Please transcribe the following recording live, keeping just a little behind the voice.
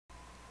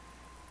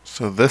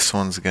So this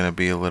one's going to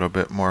be a little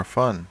bit more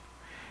fun.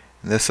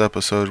 In this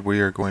episode, we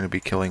are going to be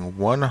killing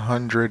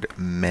 100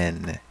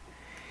 men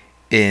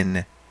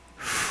in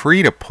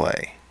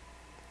free-to-play.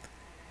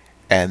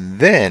 And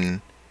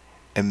then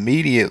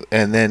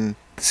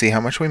see how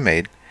much we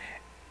made,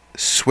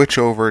 switch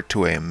over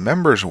to a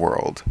members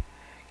world,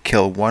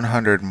 kill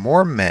 100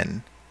 more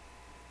men,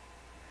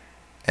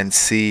 and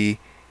see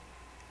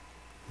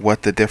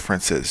what the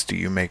difference is. Do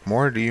you make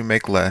more or do you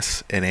make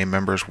less in a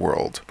members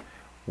world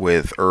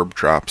with herb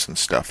drops and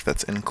stuff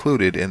that's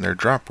included in their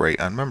drop rate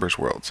on members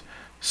worlds?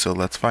 So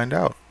let's find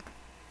out.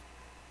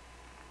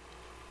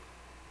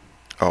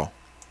 Oh,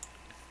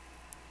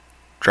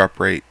 drop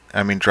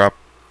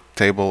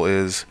table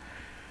is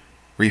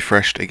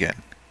refreshed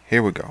again.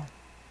 Here we go.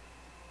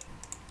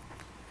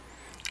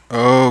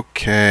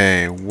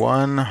 Okay,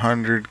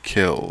 100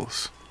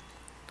 kills.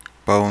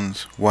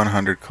 Bones,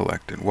 100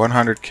 collected.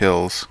 100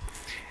 kills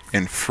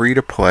in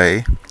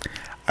free-to-play.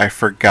 I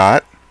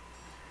forgot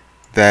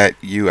that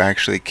you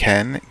actually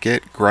can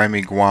get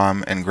Grimy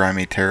Guam and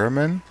Grimy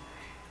Terramin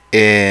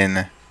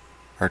or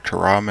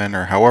Terramin,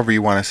 or however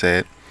you want to say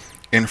it,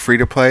 in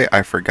free-to-play.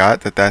 I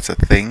forgot that that's a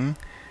thing.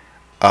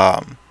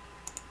 So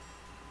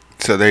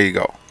there you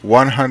go.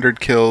 100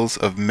 kills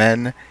of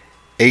men,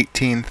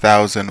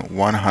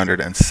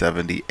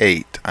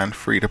 18,178 on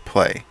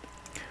free-to-play.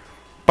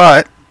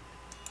 But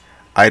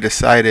I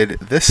decided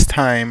this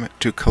time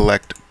to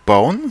collect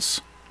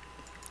bones.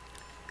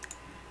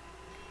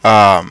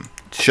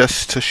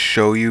 Just to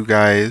show you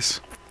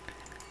guys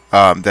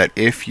that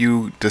if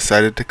you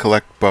decided to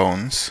collect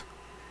bones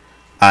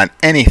on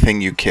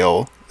anything you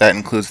kill, that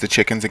includes the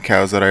chickens and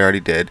cows that I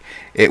already did,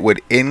 it would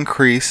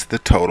increase the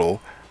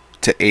total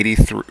to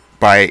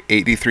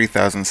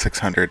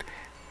 83,600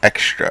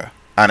 extra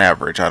on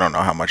average. I don't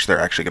know how much they're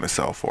actually going to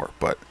sell for,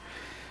 but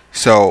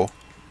so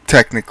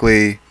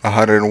technically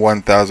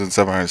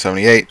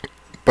 101,778,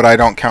 but I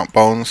don't count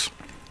bones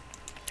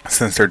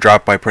since they're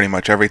dropped by pretty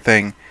much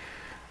everything.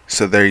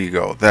 So there you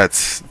go.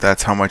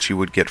 That's how much you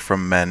would get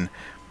from men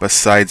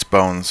besides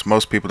bones.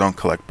 Most people don't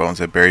collect bones.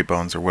 They bury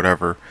bones or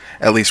whatever.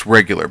 At least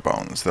regular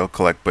bones. They'll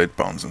collect big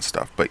bones and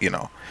stuff. But you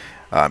know,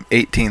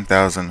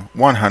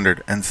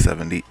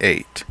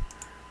 18,178.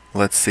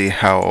 Let's see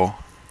how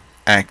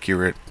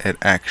accurate it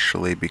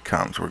actually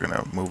becomes. We're going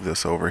to move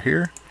this over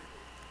here.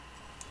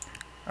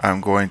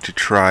 I'm going to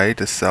try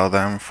to sell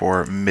them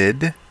for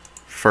mid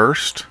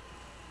first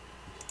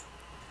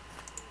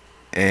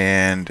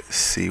and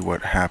see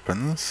what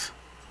happens.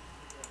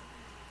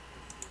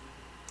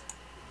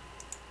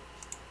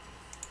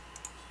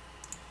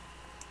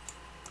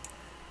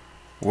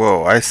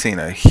 Whoa, I seen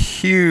a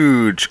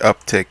huge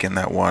uptick in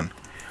that one.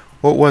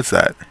 What was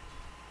that?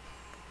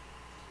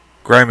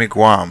 Grimy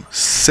Guam,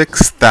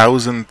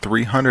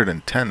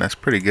 6,310. That's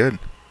pretty good.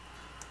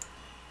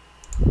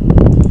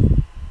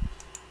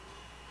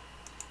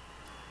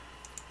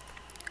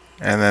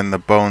 And then the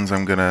bones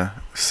I'm gonna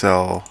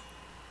sell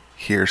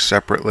here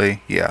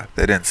separately. Yeah,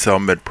 they didn't sell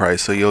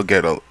mid-price, so you'll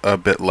get a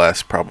bit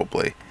less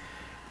probably.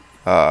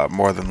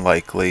 More than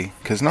likely,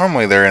 because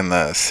normally they're in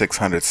the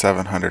 600,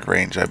 700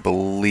 range, I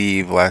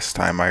believe, last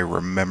time I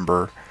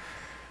remember.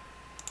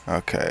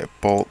 Okay,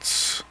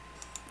 bolts,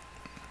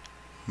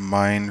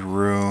 mind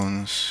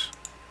runes.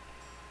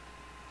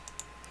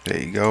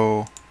 There you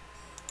go.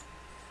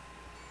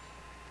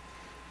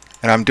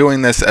 And I'm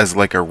doing this as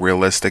like a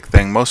realistic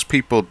thing. Most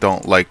people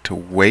don't like to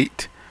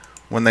wait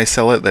when they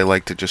sell it. They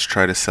like to just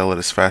try to sell it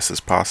as fast as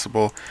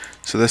possible.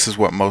 So this is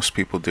what most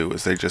people do,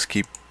 is they just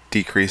keep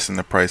decreasing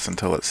the price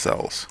until it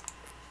sells.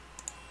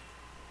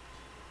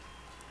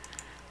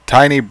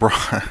 Tiny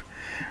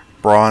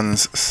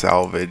bronze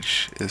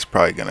salvage is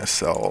probably going to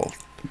sell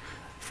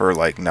for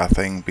like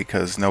nothing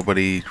because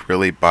nobody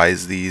really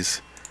buys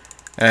these.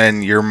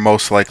 And you're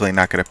most likely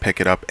not going to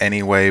pick it up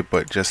anyway,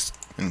 but just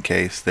in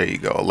case, there you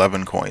go,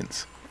 11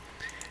 coins.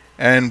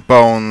 And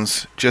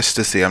bones, just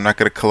to see, I'm not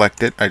going to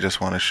collect it, I just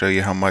want to show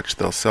you how much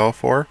they'll sell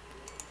for.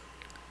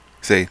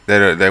 See,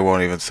 they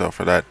won't even sell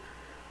for that.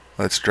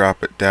 Let's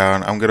drop it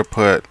down. I'm going to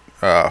put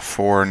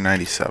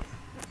 497.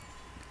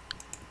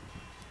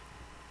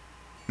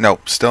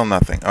 Nope, still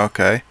nothing.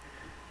 Okay.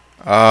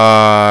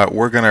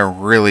 We're going to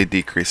really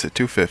decrease it,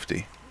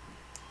 250.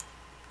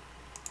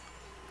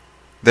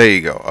 There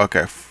you go.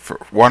 Okay, for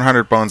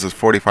 100 bones is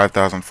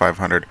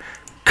 45,500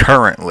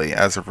 currently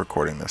as of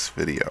recording this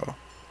video.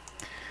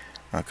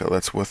 Okay,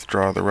 let's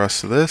withdraw the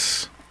rest of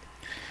this.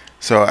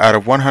 So out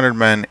of 100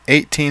 men,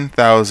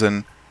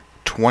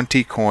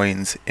 18,020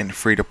 coins in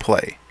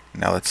free-to-play.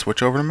 Now let's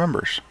switch over to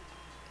members.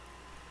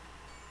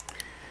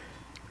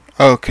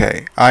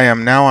 Okay, I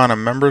am now on a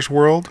members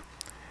world.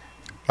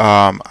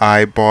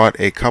 I bought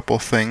a couple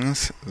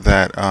things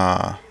that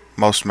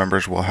most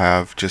members will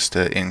have just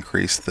to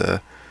increase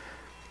the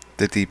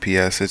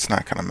DPS. It's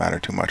not going to matter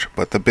too much,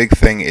 but the big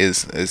thing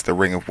is the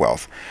Ring of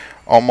Wealth.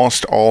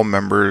 Almost all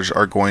members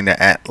are going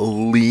to at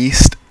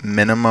least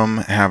minimum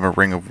have a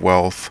Ring of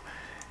Wealth,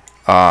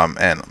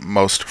 and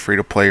most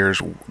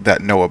free-to-players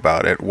that know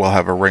about it will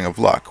have a Ring of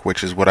Luck,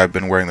 which is what I've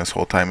been wearing this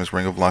whole time, is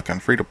Ring of Luck on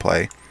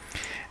free-to-play.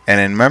 And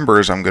in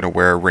members, I'm going to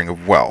wear a Ring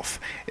of Wealth.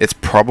 It's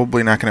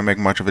probably not going to make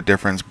much of a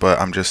difference, but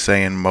I'm just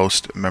saying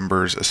most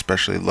members,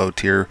 especially low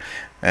tier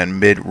and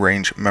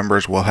mid-range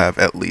members, will have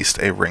at least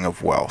a Ring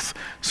of Wealth.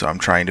 So I'm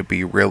trying to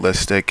be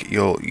realistic.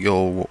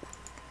 You'll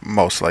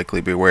most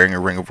likely be wearing a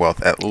Ring of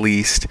Wealth at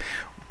least,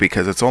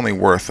 because it's only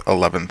worth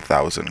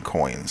 11,000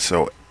 coins.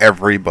 So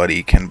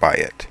everybody can buy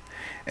it.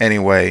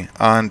 Anyway,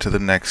 on to the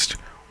next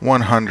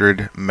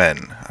 100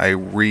 men. I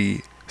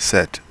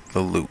reset the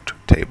loot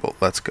table.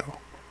 Let's go.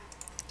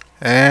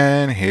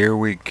 And here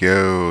we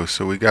go.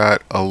 So we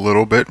got a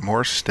little bit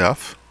more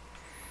stuff.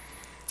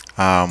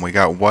 We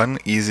got one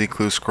easy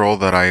clue scroll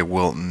that I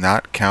will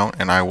not count,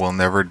 and I will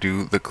never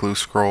do the clue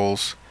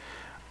scrolls,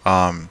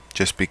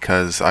 just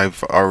because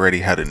I've already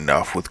had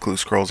enough with clue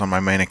scrolls on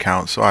my main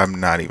account, so I'm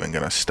not even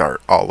going to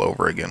start all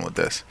over again with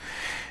this.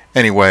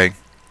 Anyway,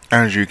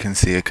 as you can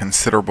see, a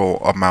considerable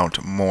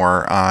amount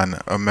more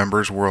on a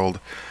members world,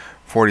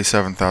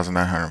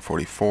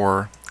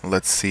 47,944.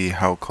 Let's see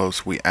how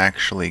close we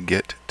actually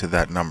get to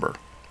that number.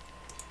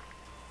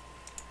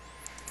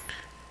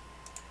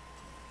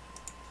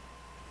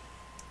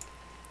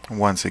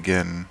 Once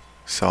again,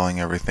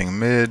 selling everything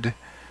mid.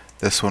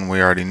 This one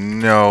we already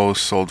know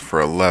sold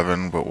for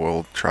 11, but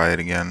we'll try it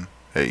again.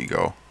 There you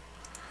go.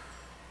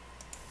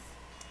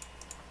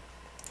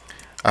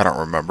 I don't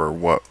remember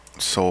what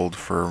sold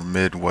for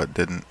mid, what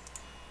didn't.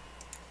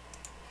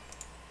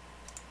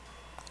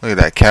 Look at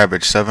that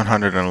cabbage,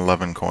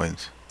 711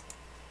 coins.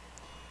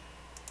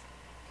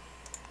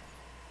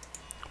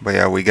 But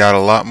yeah, we got a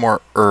lot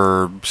more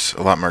herbs,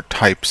 a lot more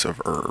types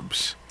of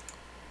herbs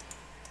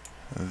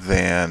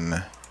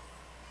than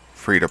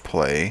free to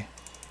play.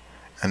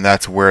 And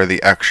that's where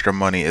the extra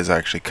money is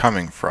actually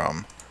coming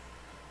from,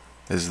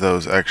 is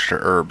those extra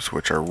herbs,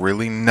 which are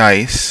really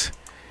nice,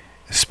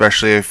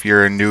 especially if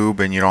you're a noob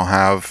and you don't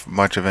have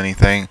much of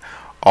anything.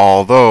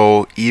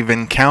 Although,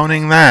 even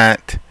counting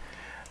that,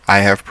 I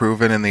have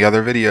proven in the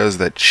other videos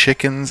that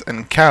chickens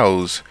and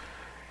cows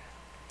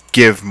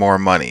give more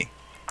money.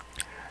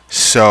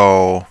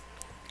 So,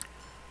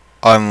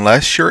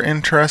 unless you're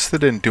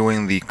interested in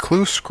doing the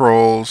clue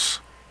scrolls,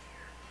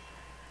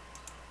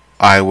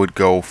 I would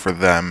go for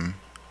them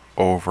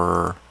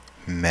over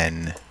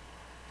men,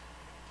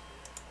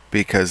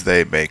 because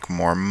they make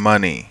more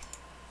money.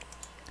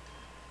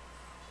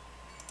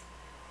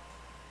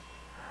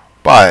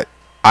 But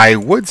I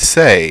would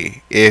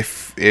say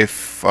if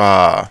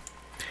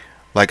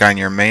like on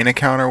your main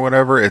account or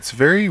whatever, it's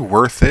very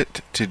worth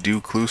it to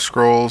do clue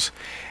scrolls.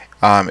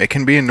 It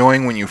can be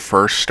annoying when you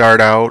first start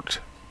out,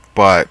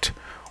 but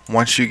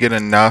once you get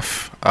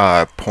enough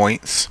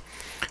points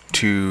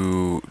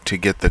to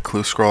get the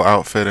clue scroll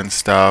outfit and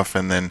stuff,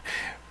 and then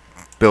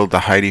build the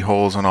hidey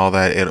holes and all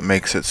that, it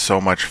makes it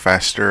so much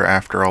faster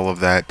after all of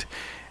that,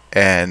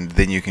 and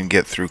then you can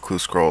get through clue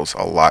scrolls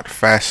a lot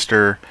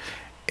faster,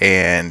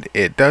 and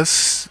it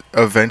does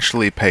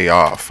eventually pay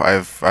off.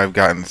 I've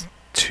gotten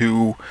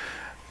two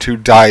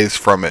dies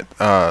from it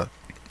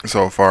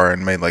so far,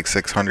 and made like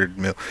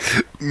 600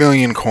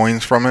 million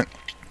coins from it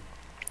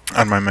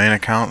on my main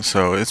account,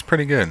 so it's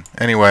pretty good.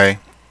 Anyway,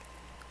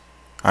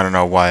 I don't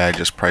know why I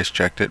just price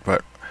checked it,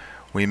 but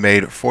we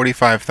made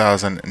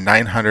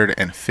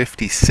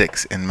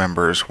 45,956 in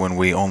members when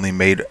we only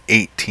made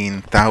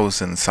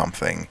 18,000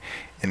 something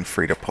in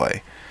free to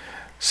play.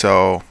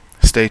 So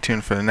stay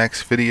tuned for the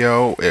next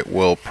video. It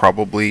will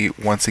probably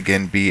once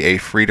again be a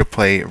free to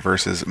play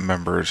versus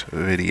members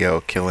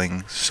video,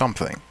 killing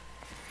something.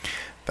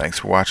 Thanks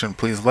for watching.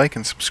 Please like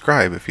and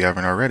subscribe if you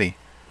haven't already.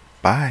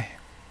 Bye.